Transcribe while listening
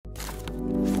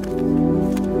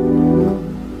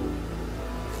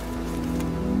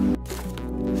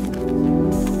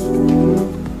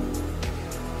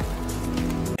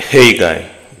Hey guy,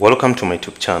 welcome to my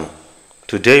YouTube channel.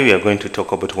 Today we are going to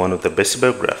talk about one of the best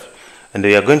biography, and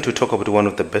we are going to talk about one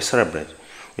of the best celebrities.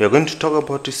 We are going to talk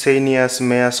about Senias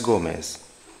Mayas Gomez,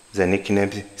 the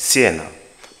nickname Sienna,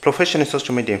 professional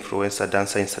social media influencer,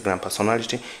 dancer, Instagram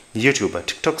personality, YouTuber,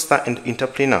 TikTok star, and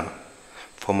entrepreneur.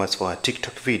 Formats for her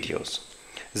TikTok videos.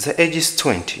 The age is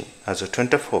 20, as of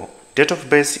 24. Date of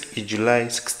birth is July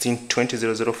 16,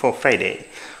 2004, Friday.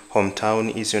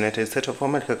 Hometown is United States of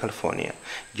America, California.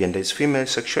 Gender is female,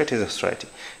 sexuality is authority.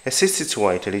 Ethnicity is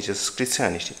white, religious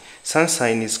Christianity. Sun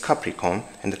sign is Capricorn,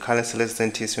 and the current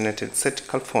resident is United States,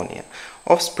 California.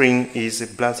 Offspring is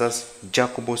brothers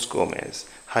Jacobus Gomez.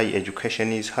 High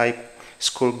education is high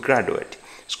school graduate.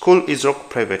 School is Rock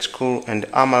Private School, and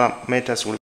Alma Mater will